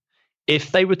community.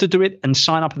 If they were to do it and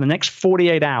sign up in the next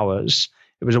 48 hours,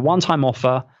 it was a one-time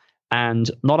offer, and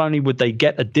not only would they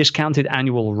get a discounted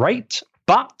annual rate,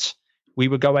 but we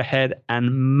would go ahead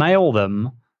and mail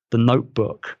them the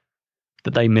notebook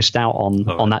that they missed out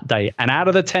on that day. And out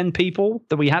of the 10 people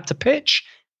that we had to pitch,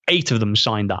 8 of them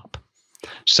signed up.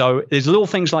 So there's little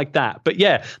things like that. But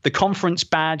yeah, the conference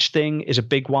badge thing is a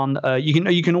big one.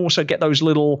 You can also get those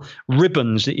little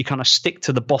ribbons that you kind of stick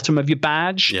to the bottom of your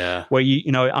badge. Yeah. Where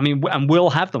and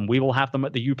we'll have them. We will have them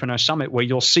at the Youpreneur Summit, where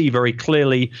you'll see very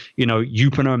clearly,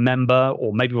 Youpreneur member,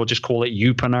 or maybe we'll just call it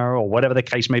Youpreneur, or whatever the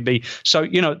case may be. So,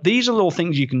 these are little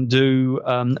things you can do.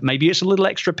 Maybe it's a little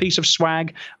extra piece of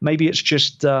swag. Maybe it's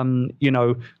just,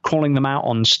 calling them out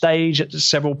on stage at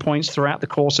several points throughout the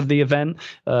course of the event.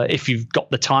 If you've got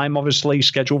the time, obviously,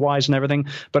 schedule-wise and everything.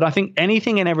 But I think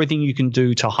anything and everything you can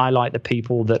do to highlight the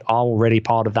people that are already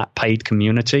part of that paid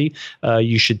community,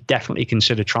 you should definitely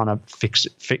consider trying to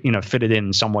fit it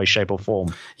in some way, shape, or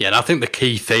form. Yeah, and I think the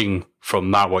key thing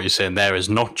from that, what you're saying there, is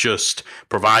not just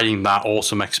providing that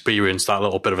awesome experience, that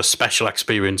little bit of a special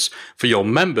experience for your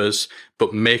members,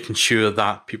 but making sure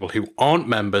that people who aren't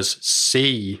members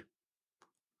see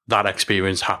that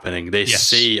experience happening. They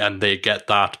see and they get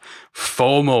that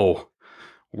FOMO,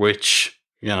 which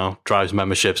drives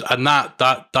memberships. And that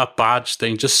badge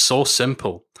thing, just so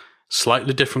simple,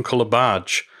 slightly different color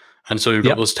badge. And so you've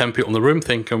got those 10 people in the room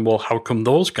thinking, well, how come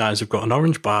those guys have got an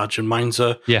orange badge and mine's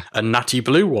a natty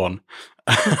blue one?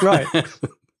 Right.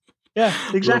 Yeah,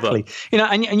 exactly.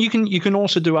 And you can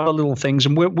also do other little things,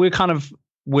 and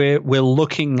we're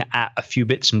looking at a few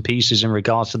bits and pieces in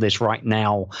regards to this right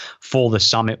now for the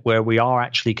summit, where we are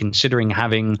actually considering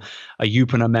having a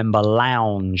Youpreneur member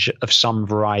lounge of some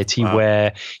variety,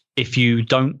 where If you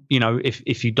don't,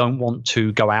 if you don't want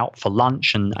to go out for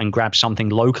lunch and grab something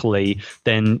locally,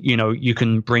 then, you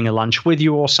can bring a lunch with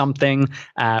you or something.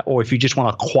 Or if you just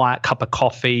want a quiet cup of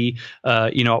coffee,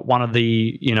 at one of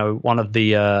the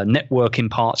networking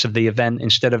parts of the event,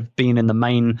 instead of being in the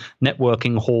main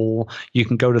networking hall, you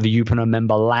can go to the Youpreneur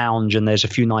member lounge, and there's a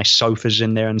few nice sofas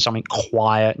in there and something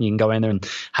quiet, and you can go in there and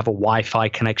have a Wi-Fi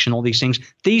connection, all these things.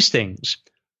 These things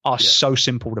are so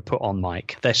simple to put on,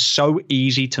 Mike. They're so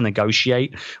easy to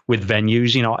negotiate with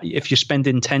venues. If you're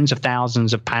spending tens of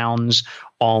thousands of pounds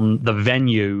on the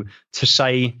venue to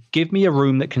say, give me a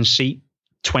room that can seat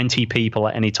 20 people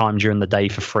at any time during the day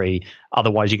for free,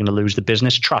 otherwise you're going to lose the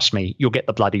business. Trust me, you'll get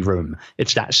the bloody room.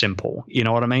 It's that simple. You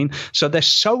know what I mean? So they're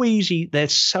so easy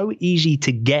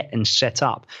to get and set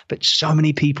up, but so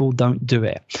many people don't do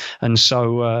it. And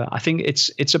so I think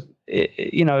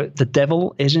the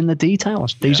devil is in the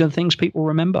details. These are the things people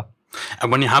remember.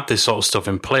 And when you have this sort of stuff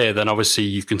in play, then obviously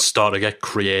you can start to get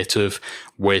creative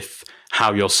with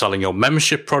how you're selling your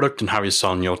membership product and how you're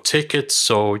selling your tickets.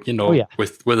 So,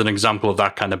 with an example of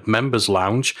that kind of members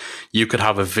lounge, you could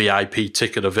have a VIP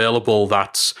ticket available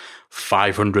that's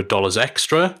 $500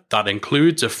 extra. That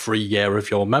includes a free year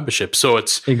of your membership. So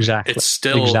it's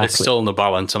still in the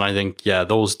balance. And I think,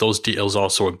 those details are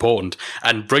so important.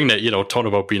 And bringing it, talking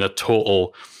about being a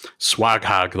total swag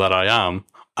hag that I am.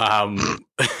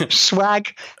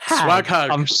 Swag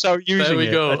hag. I'm so using it. There we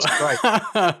go.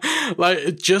 That's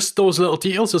great. Just those little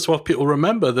details is what people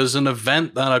remember. There's an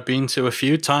event that I've been to a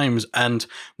few times, and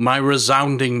my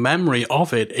resounding memory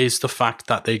of it is the fact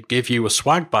that they give you a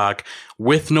swag bag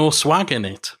with no swag in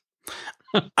it.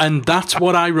 And that's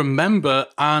what I remember.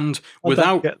 And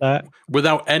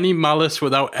without any malice,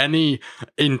 without any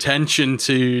intention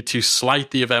to slight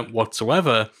the event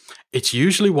whatsoever, it's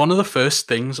usually one of the first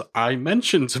things I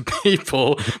mention to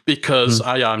people because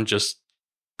I am just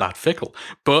that fickle.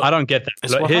 But I don't get that.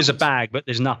 Look, here's a bag, but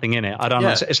there's nothing in it. I don't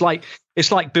know.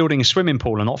 It's like building a swimming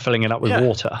pool and not filling it up with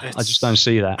water. I just don't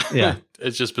see that. Yeah,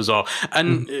 it's just bizarre.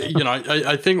 And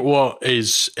I think what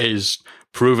is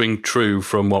proving true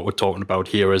from what we're talking about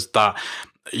here is that,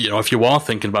 if you are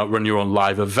thinking about running your own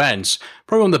live events,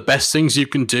 probably one of the best things you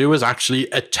can do is actually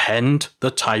attend the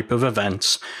type of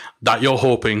events that you're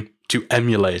hoping to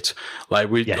emulate.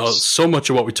 So much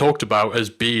of what we talked about has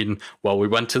been, well, we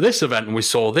went to this event and we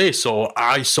saw this, or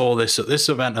I saw this at this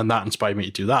event and that inspired me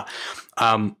to do that.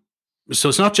 So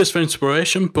it's not just for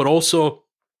inspiration, but also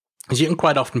you can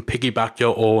quite often piggyback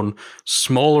your own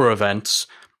smaller events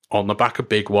on the back of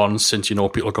big ones, since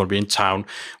people are going to be in town.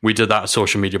 We did that at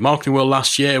Social Media Marketing World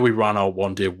last year. We ran our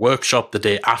one-day workshop the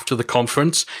day after the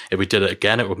conference. If we did it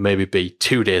again, it would maybe be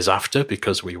 2 days after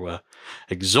because we were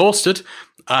exhausted.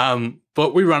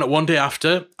 But we ran it one day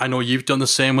after. I know you've done the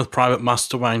same with private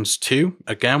masterminds too.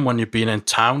 Again, when you've been in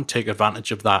town, take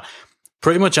advantage of that.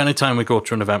 Pretty much anytime we go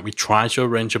to an event, we try to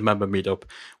arrange a member meetup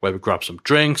where we grab some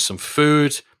drinks, some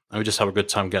food, and we just have a good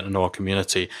time getting to know our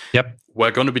community. Yep.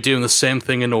 We're going to be doing the same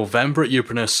thing in November at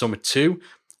Youpreneur Summit 2.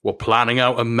 We're planning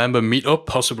out a member meetup,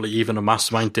 possibly even a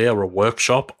mastermind day or a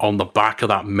workshop on the back of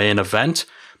that main event.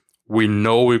 We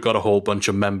know we've got a whole bunch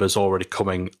of members already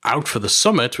coming out for the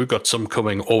summit. We've got some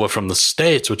coming over from the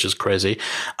States, which is crazy.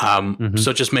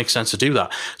 So it just makes sense to do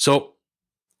that. So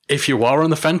if you are on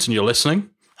the fence and you're listening,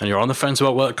 and you're on the fence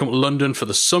about whether to come to London for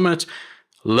the summit,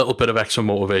 a little bit of extra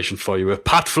motivation for you. If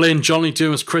Pat Flynn, Johnny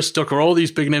Dooms, Chris Ducker, all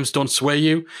these big names don't sway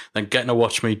you, then getting to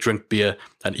watch me drink beer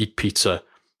and eat pizza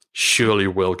surely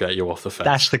will get you off the fence.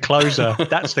 That's the closer.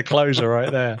 That's the closer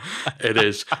right there. It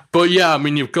is. But yeah, I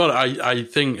mean, you've got, I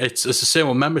think it's the same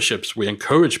with memberships. We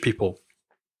encourage people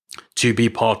to be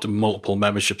part of multiple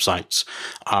membership sites,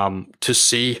 to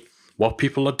see what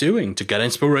people are doing, to get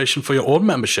inspiration for your own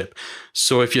membership.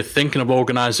 So if you're thinking of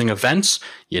organizing events,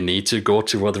 you need to go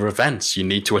to other events. You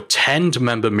need to attend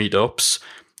member meetups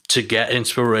to get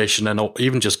inspiration and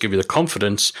even just give you the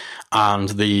confidence and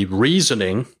the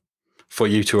reasoning for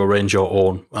you to arrange your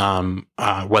own,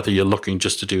 whether you're looking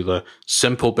just to do the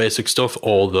simple basic stuff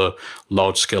or the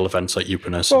large scale events like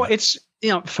Youpreneur. Well, it's,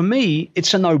 for me,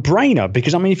 it's a no-brainer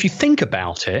because, I mean, if you think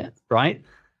about it, right,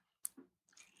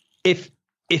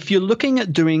 if you're looking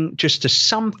at doing just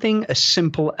something as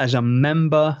simple as a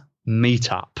member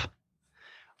meetup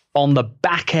on the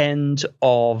back end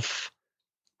of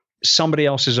somebody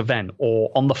else's event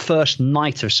or on the first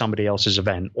night of somebody else's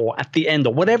event or at the end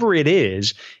or whatever it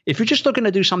is, if you're just looking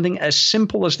to do something as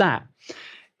simple as that,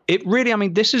 it really, I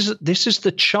mean, this is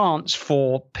the chance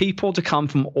for people to come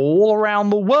from all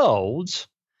around the world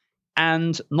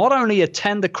and not only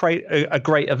attend a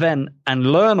great event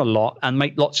and learn a lot and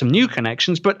make lots of new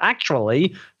connections, but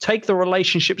actually take the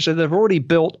relationships that they've already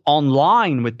built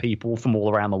online with people from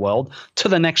all around the world to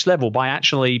the next level by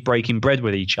actually breaking bread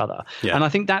with each other. Yeah. And I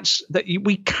think that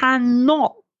we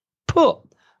cannot put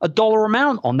a dollar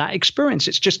amount on that experience.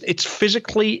 It's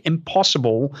physically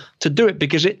impossible to do it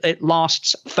because it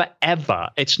lasts forever.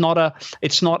 It's not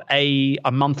a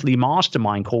monthly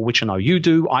mastermind call, which I know you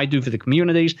do, I do for the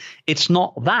communities. It's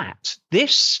not that.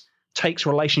 This takes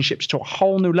relationships to a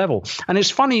whole new level. And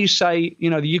it's funny you say,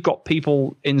 you've got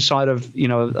people inside of, the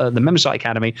MemberSite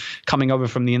Academy coming over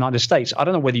from the United States. I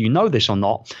don't know whether you know this or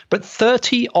not, but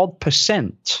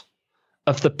 30%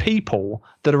 of the people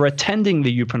that are attending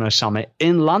the Youpreneur Summit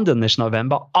in London this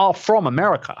November are from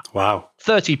America. Wow.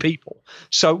 30 people.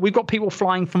 So we've got people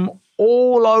flying from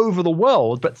all over the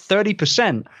world, but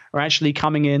 30% are actually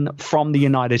coming in from the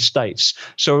United States.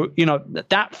 So,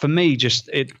 that for me,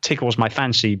 it tickles my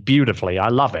fancy beautifully. I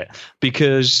love it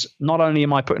because not only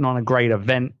am I putting on a great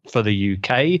event for the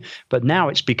UK, but now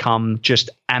it's become just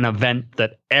an event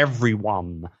that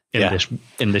everyone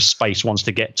in this space wants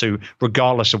to get to,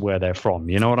 regardless of where they're from.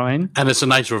 You know what I mean? And it's a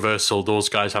nice reversal. Those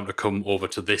guys have to come over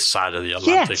to this side of the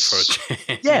Atlantic for a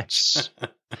change. Yes.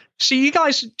 So you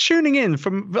guys tuning in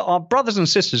from our brothers and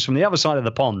sisters from the other side of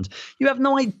the pond, you have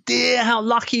no idea how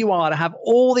lucky you are to have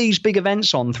all these big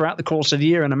events on throughout the course of the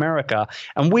year in America.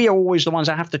 And we are always the ones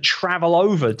that have to travel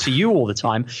over to you all the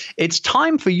time. It's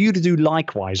time for you to do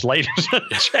likewise, ladies and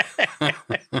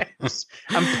gents.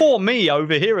 And poor me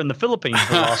over here in the Philippines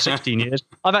for the last 16 years.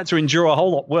 I've had to endure a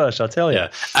whole lot worse, I tell you. Yeah.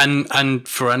 And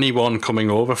for anyone coming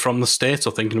over from the States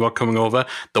or thinking about coming over,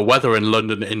 the weather in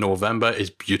London in November is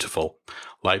beautiful.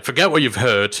 Like, forget what you've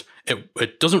heard.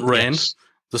 It doesn't rain. Yes.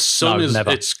 The sun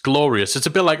it's glorious. It's a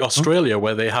bit like Australia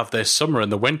where they have their summer in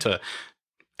the winter.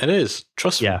 It is.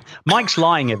 Trust me. Yeah. Mike's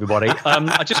lying, everybody.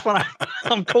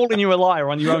 I'm calling you a liar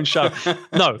on your own show.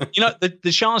 No,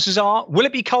 the chances are, will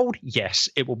it be cold? Yes,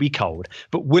 it will be cold.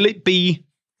 But will it be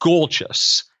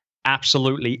gorgeous?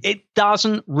 Absolutely. It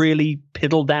doesn't really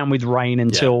piddle down with rain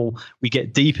until we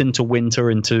get deep into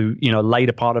winter, into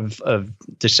later part of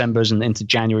December and into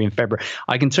January and February.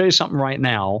 I can tell you something right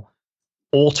now.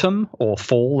 Autumn, or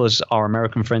fall, as our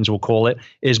American friends will call it,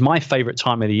 is my favorite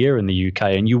time of the year in the UK.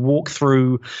 And you walk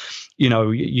through,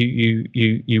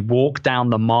 you walk down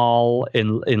the Mall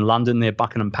in London near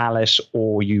Buckingham Palace,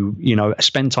 or you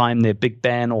spend time near Big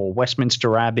Ben or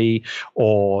Westminster Abbey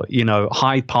or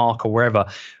Hyde Park or wherever.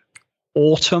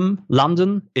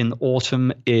 London in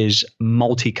autumn is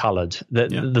multicolored. The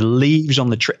leaves on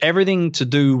the tree, everything to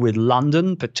do with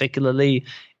London, particularly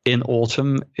in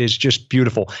autumn, is just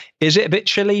beautiful. Is it a bit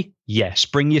chilly? Yes.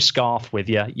 Bring your scarf with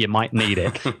you. You might need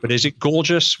it. But is it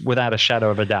gorgeous? Without a shadow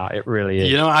of a doubt, it really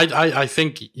is. I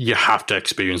think you have to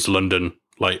experience London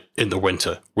like in the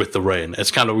winter with the rain.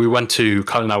 It's kind of,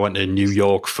 Colin and I went to New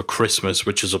York for Christmas,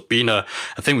 which has been a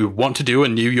thing we want to do, a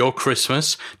New York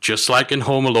Christmas, just like in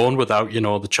Home Alone without,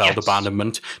 the child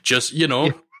abandonment. Just, you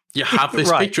have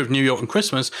this picture of New York and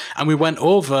Christmas. And we went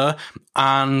over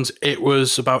and it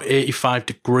was about 85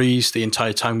 degrees the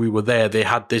entire time we were there. They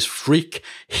had this freak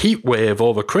heat wave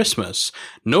over Christmas.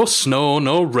 No snow,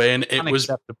 no rain.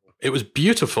 It was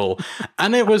beautiful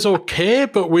and it was okay,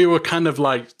 but we were kind of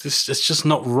like, this is just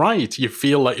not right. You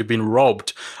feel like you've been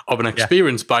robbed of an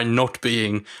experience by not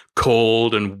being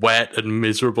cold and wet and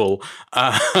miserable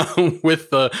with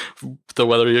the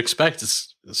weather you expect.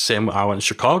 It's the same. I went to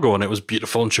Chicago and it was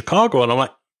beautiful in Chicago and I'm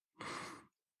like,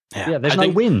 there's no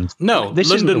wind. No, this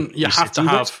London, you have to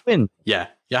have wind. Yeah.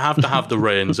 You have to have the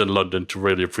rains in London to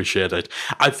really appreciate it.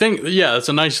 I think, it's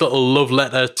a nice little love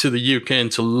letter to the UK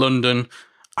and to London.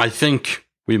 I think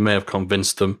we may have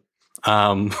convinced them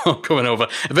coming over.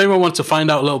 If anyone wants to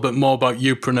find out a little bit more about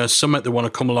Youpreneur Summit, they want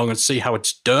to come along and see how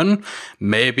it's done,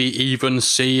 maybe even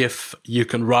see if you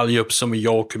can rally up some of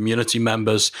your community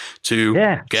members to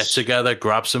get together,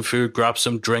 grab some food, grab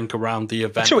some drink around the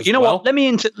event. Sure. You know what? Let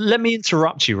me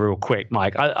interrupt you real quick,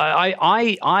 Mike.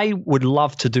 I would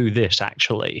love to do this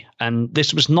actually, and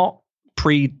this was not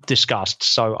pre-discussed,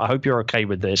 so I hope you're okay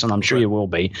with this, and I'm sure you will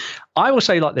be. I will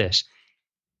say like this.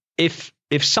 If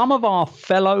some of our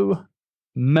fellow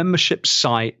membership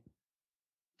site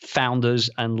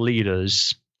founders and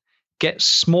leaders get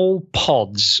small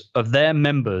pods of their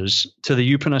members to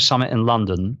the Youpreneur Summit in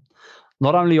London,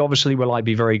 not only obviously will I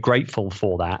be very grateful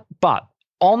for that, but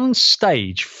from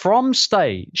stage,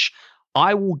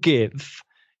 I will give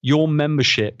your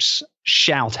memberships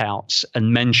shout outs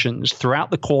and mentions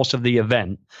throughout the course of the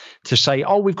event to say,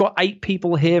 oh, we've got 8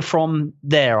 people here from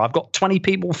there. I've got 20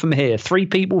 people from here, 3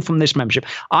 people from this membership.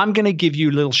 I'm going to give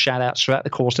you little shout outs throughout the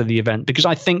course of the event because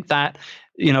I think that,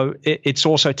 it's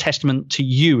also a testament to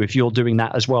you if you're doing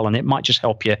that as well. And it might just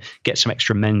help you get some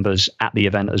extra members at the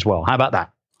event as well. How about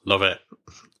that? Love it.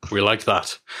 We like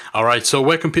that. All right. So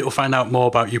where can people find out more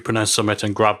about Youpreneur Summit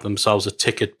and grab themselves a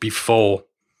ticket before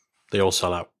they all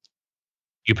sell out?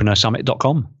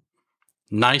 Youpreneursummit.com.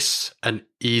 Nice and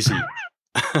easy.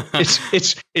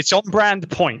 It's on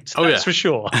brand point. That's for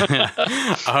sure. Yeah.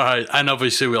 All right. And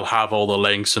obviously we'll have all the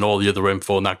links and all the other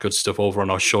info and that good stuff over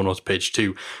on our show notes page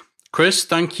too. Chris,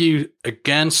 thank you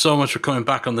again so much for coming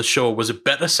back on the show. Was it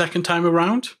better second time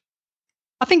around?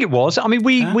 I think it was. I mean,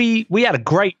 we had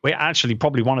we actually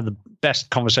probably one of the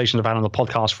best conversations I've had on the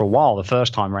podcast for a while the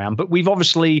first time around. But we've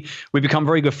become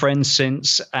very good friends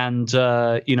since, and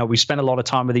we spent a lot of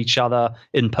time with each other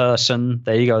in person.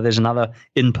 There you go. There's another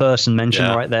in-person mention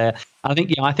right there. I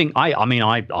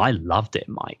loved it,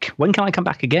 Mike. When can I come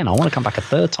back again? I want to come back a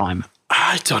third time.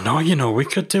 I don't know. We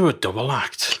could do a double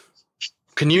act.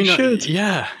 Can you? Should.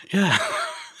 Yeah.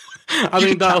 I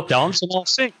mean, that'll dance and I'll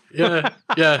sing. Yeah.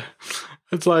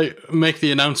 It's like make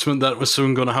the announcement that we're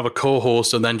soon going to have a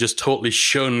co-host and then just totally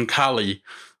shun Callie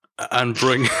and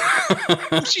bring...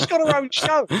 She's got her own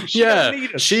show.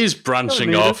 She's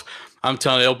branching off. I'm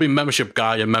telling you, it'll be membership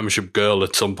guy and membership girl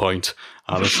at some point.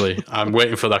 Honestly, I'm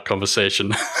waiting for that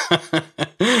conversation.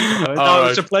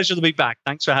 It's a pleasure to be back.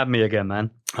 Thanks for having me again,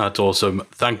 man. That's awesome.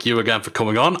 Thank you again for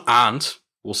coming on, and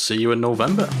we'll see you in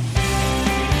November.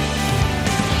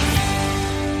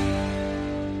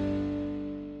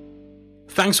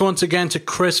 Thanks once again to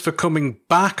Chris for coming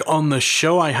back on the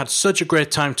show. I had such a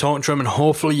great time talking to him, and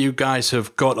hopefully you guys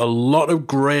have got a lot of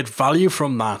great value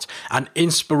from that and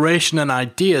inspiration and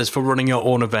ideas for running your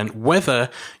own event, whether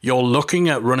you're looking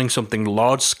at running something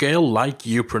large scale like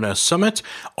Youpreneur Summit,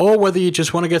 or whether you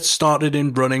just want to get started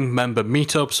in running member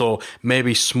meetups or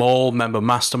maybe small member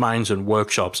masterminds and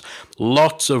workshops.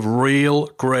 Lots of real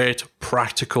great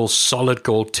practical solid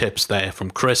gold tips there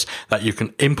from Chris that you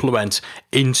can implement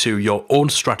into your own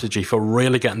strategy for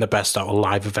really getting the best out of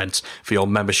live events for your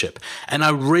membership. And I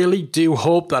really do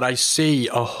hope that I see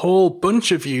a whole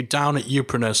bunch of you down at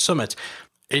Youpreneur Summit.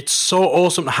 It's so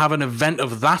awesome to have an event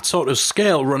of that sort of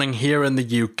scale running here in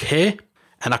the UK.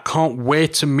 And I can't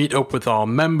wait to meet up with our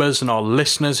members and our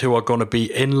listeners who are going to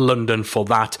be in London for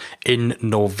that in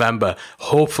November.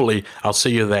 Hopefully, I'll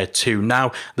see you there too.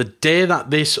 Now, the day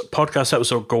that this podcast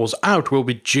episode goes out will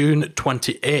be June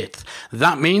 28th.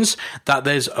 That means that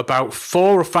there's about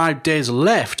 4 or 5 days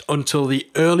left until the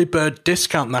early bird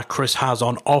discount that Chris has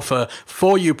on offer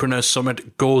for Youpreneur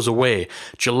Summit goes away.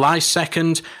 July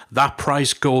 2nd, that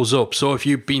price goes up. So if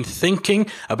you've been thinking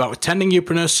about attending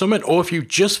Youpreneur Summit, or if you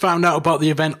just found out about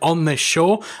the event on this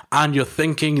show and you're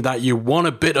thinking that you want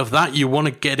a bit of that, you want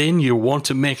to get in, you want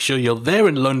to make sure you're there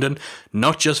in London,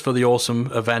 not just for the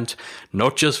awesome event,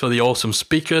 not just for the awesome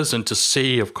speakers and to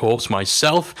see, of course,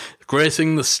 myself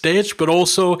gracing the stage, but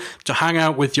also to hang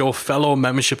out with your fellow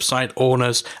membership site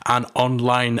owners and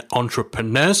online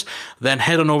entrepreneurs, then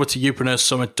head on over to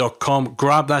youpreneursummit.com,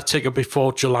 grab that ticket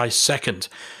before July 2nd.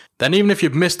 Then even if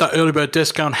you've missed that early bird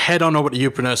discount, head on over to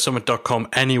youpreneursummit.com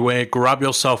anyway, grab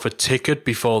yourself a ticket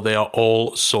before they are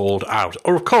all sold out.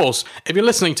 Or of course, if you're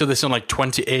listening to this in like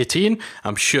 2018,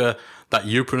 I'm sure that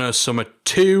Youpreneur Summit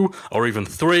 2 or even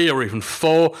 3 or even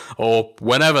 4 or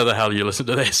whenever the hell you listen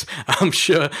to this, I'm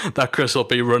sure that Chris will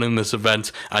be running this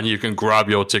event and you can grab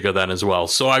your ticket then as well.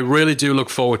 So I really do look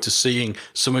forward to seeing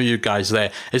some of you guys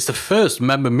there. It's the first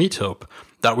member meetup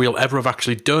that we'll ever have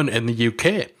actually done in the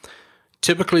UK.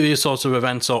 Typically, these sorts of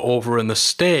events are over in the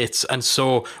States, and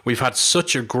so we've had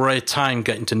such a great time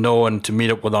getting to know and to meet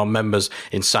up with our members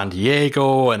in San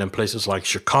Diego and in places like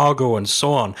Chicago and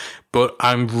so on. But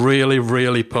I'm really,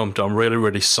 really pumped. I'm really,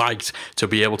 really psyched to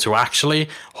be able to actually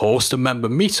host a member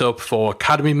meetup for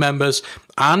Academy members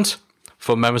and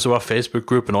for members of our Facebook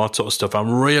group and all that sort of stuff.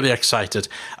 I'm really excited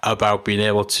about being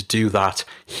able to do that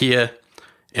here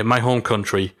in my home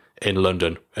country, in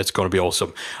London. It's going to be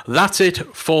awesome. That's it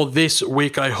for this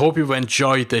week. I hope you've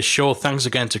enjoyed this show. Thanks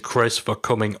again to Chris for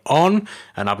coming on,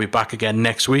 and I'll be back again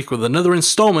next week with another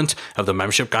installment of the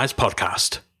Membership Guys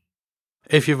podcast.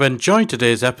 If you've enjoyed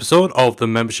today's episode of the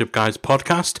Membership Guys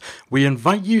podcast, we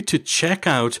invite you to check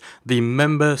out the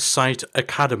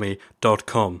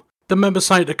membersiteacademy.com. The Member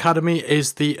Site Academy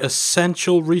is the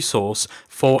essential resource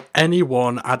for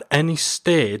anyone at any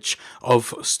stage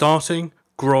of starting,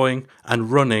 growing and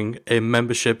running a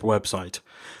membership website.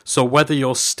 So whether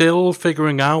you're still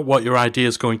figuring out what your idea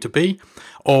is going to be,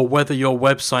 or whether your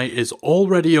website is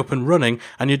already up and running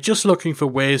and you're just looking for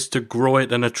ways to grow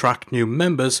it and attract new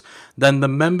members, then the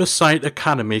Member Site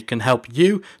Academy can help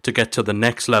you to get to the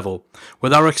next level.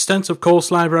 With our extensive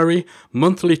course library,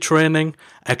 monthly training,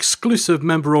 exclusive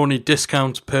member-only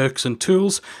discounts, perks and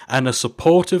tools, and a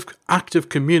supportive, active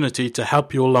community to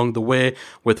help you along the way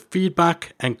with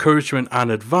feedback, encouragement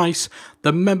and advice,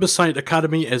 the Member Site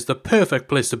Academy is the perfect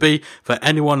place to be for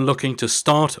anyone looking to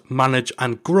start, manage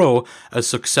and grow a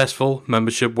successful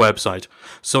membership website.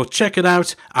 So check it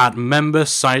out at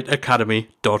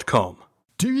membersiteacademy.com.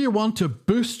 Do you want to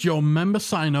boost your member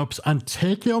signups and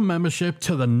take your membership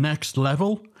to the next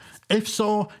level? If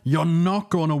so, you're not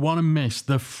going to want to miss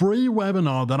the free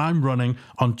webinar that I'm running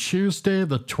on Tuesday,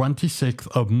 the 26th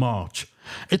of March.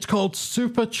 It's called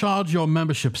Supercharge Your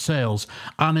Membership Sales,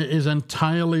 and it is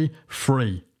entirely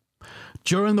free.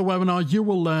 During the webinar, you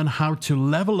will learn how to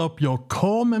level up your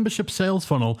core membership sales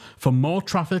funnel for more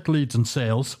traffic, leads, and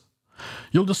sales.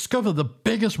 You'll discover the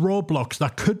biggest roadblocks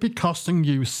that could be costing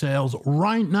you sales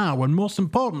right now, and most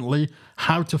importantly,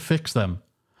 how to fix them.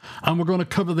 And we're going to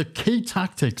cover the key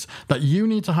tactics that you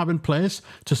need to have in place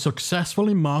to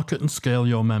successfully market and scale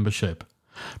your membership.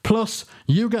 Plus,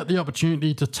 you get the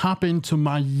opportunity to tap into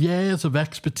my years of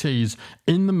expertise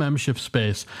in the membership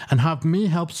space and have me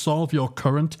help solve your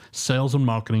current sales and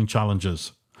marketing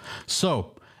challenges.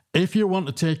 So, if you want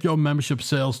to take your membership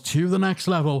sales to the next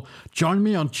level, join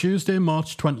me on Tuesday,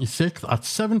 March 26th at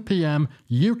 7 p.m.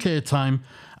 UK time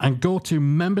and go to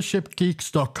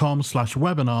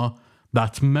membershipgeeks.com/webinar.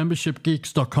 That's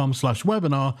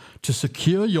membershipgeeks.com/webinar to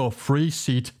secure your free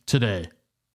seat today.